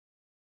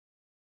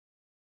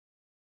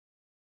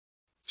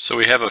So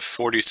we have a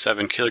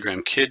 47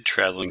 kilogram kid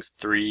traveling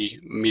 3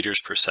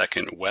 meters per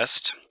second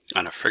west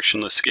on a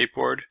frictionless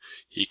skateboard.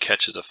 He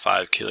catches a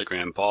 5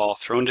 kilogram ball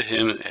thrown to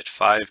him at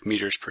 5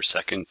 meters per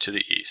second to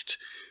the east.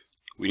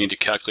 We need to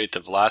calculate the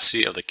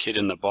velocity of the kid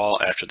and the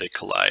ball after they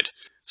collide.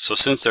 So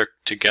since they're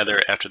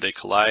together after they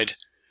collide,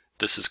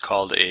 this is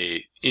called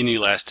a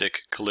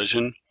inelastic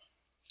collision,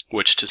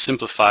 which to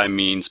simplify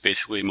means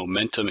basically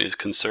momentum is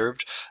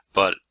conserved,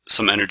 but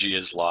some energy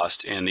is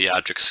lost and the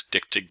objects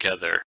stick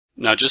together.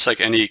 Now, just like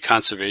any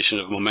conservation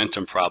of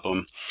momentum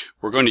problem,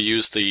 we're going to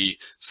use the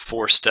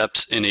 4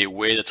 steps in a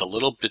way that's a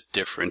little bit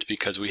different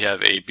because we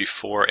have a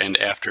before and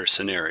after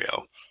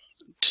scenario.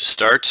 To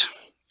start,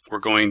 we're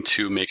going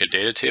to make a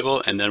data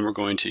table and then we're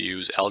going to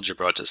use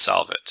algebra to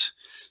solve it.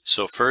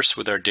 So first,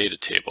 with our data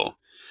table,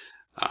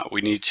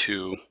 we need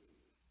to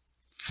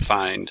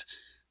find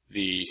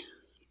the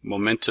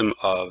momentum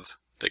of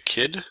the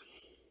kid,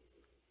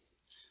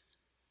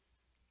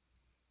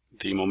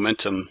 the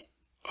momentum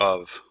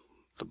of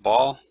the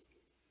ball,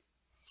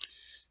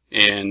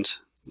 and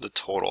the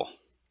total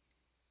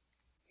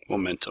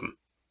momentum.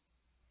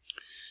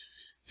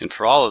 And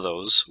for all of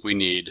those, we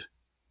need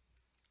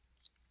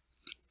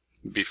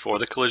before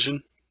the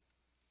collision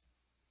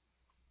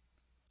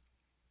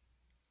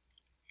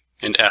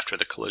and after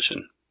the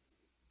collision.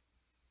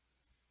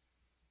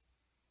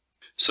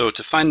 So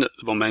to find the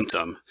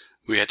momentum,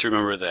 we have to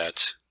remember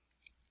that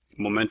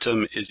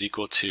momentum is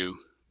equal to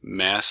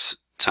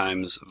mass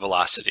times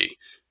velocity.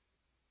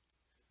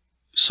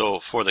 So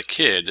for the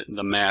kid,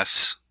 the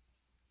mass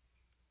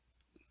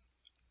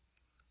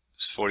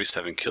is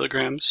 47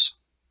 kilograms.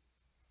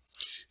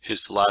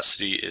 His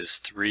velocity is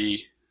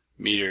 3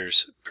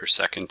 meters per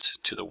second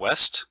to the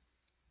west.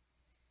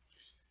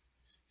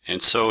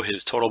 And so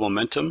his total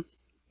momentum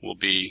will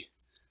be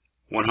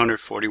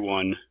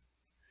 141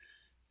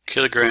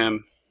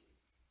 kilogram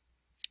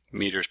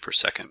meters per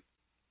second.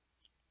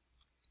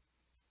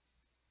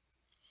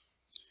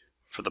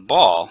 For the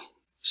ball,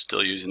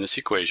 still using this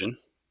equation,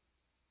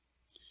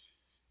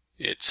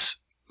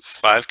 it's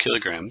 5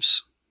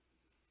 kilograms,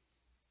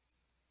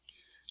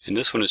 and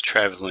this one is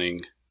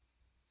traveling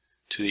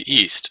to the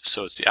east,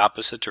 so it's the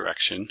opposite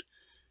direction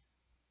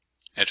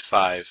at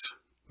 5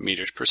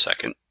 meters per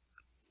second,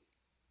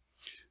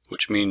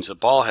 which means the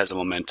ball has a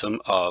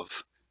momentum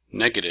of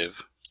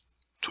negative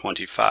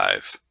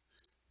 25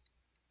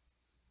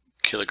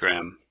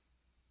 kilogram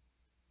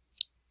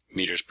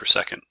meters per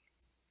second.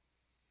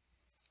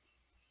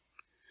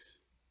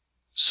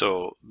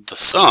 So the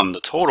sum, the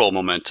total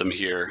momentum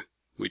here,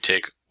 we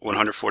take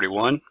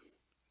 141,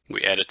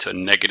 we add it to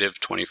negative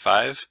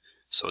 25,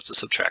 so it's a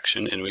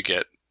subtraction, and we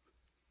get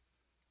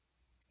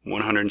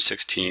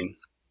 116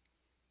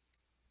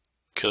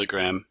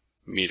 kilogram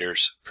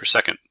meters per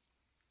second.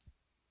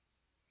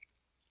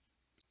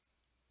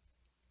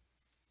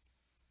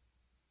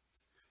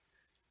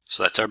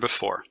 So that's our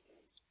before.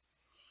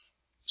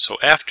 So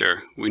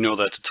after, we know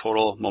that the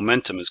total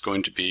momentum is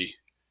going to be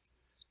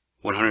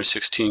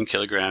 116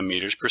 kilogram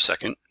meters per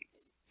second.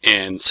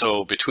 And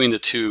so between the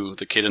two,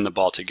 the kid and the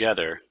ball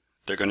together,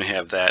 they're going to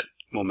have that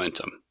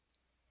momentum.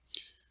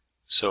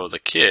 So the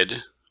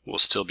kid will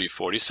still be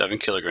 47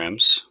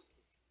 kilograms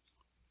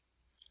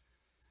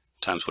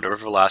times whatever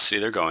velocity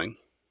they're going.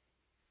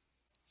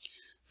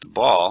 The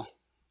ball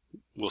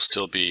will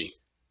still be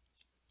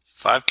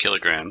 5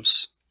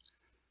 kilograms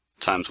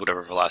times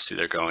whatever velocity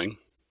they're going.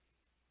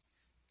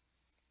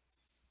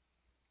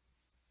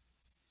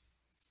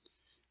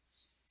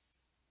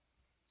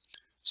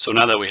 So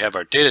now that we have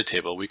our data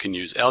table, we can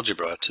use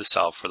algebra to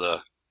solve for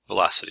the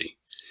velocity.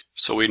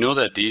 So we know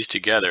that these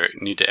together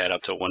need to add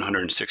up to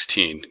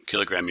 116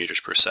 kilogram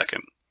meters per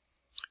second.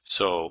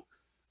 So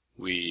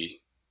we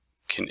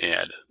can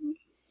add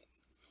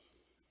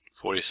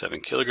 47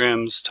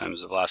 kilograms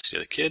times the velocity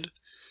of the kid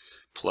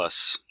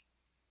plus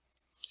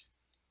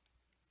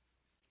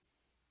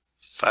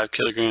 5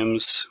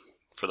 kilograms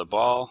for the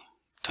ball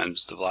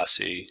times the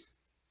velocity.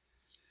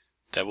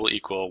 That will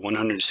equal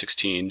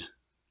 116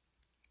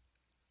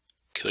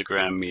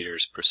 kilogram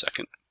meters per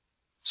second.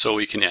 So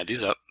we can add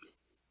these up,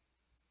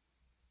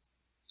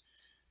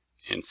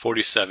 and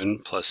 47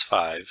 plus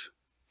 5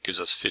 gives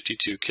us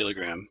 52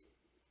 kilogram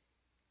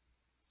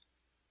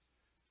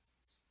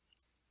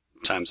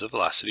times the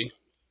velocity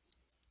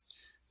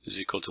is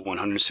equal to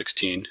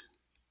 116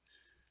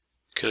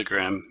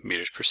 kilogram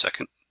meters per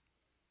second.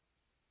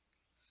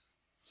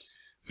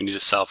 We need to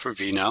solve for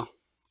V now,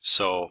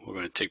 so we're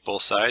going to take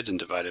both sides and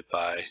divide it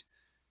by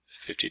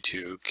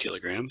 52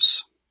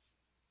 kilograms.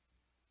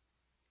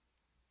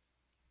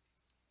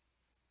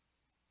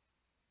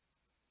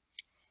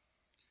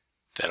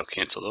 That'll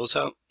cancel those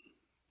out.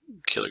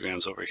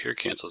 Kilograms over here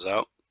cancels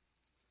out.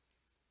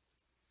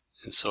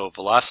 And so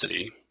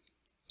velocity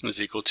is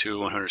equal to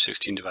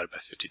 116 divided by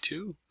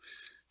 52,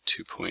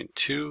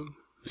 2.2,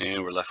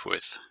 and we're left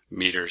with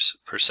meters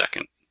per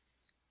second.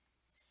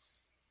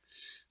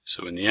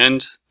 So in the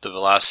end, the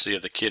velocity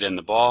of the kid and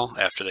the ball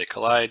after they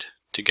collide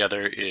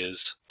together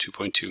is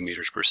 2.2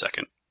 meters per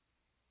second.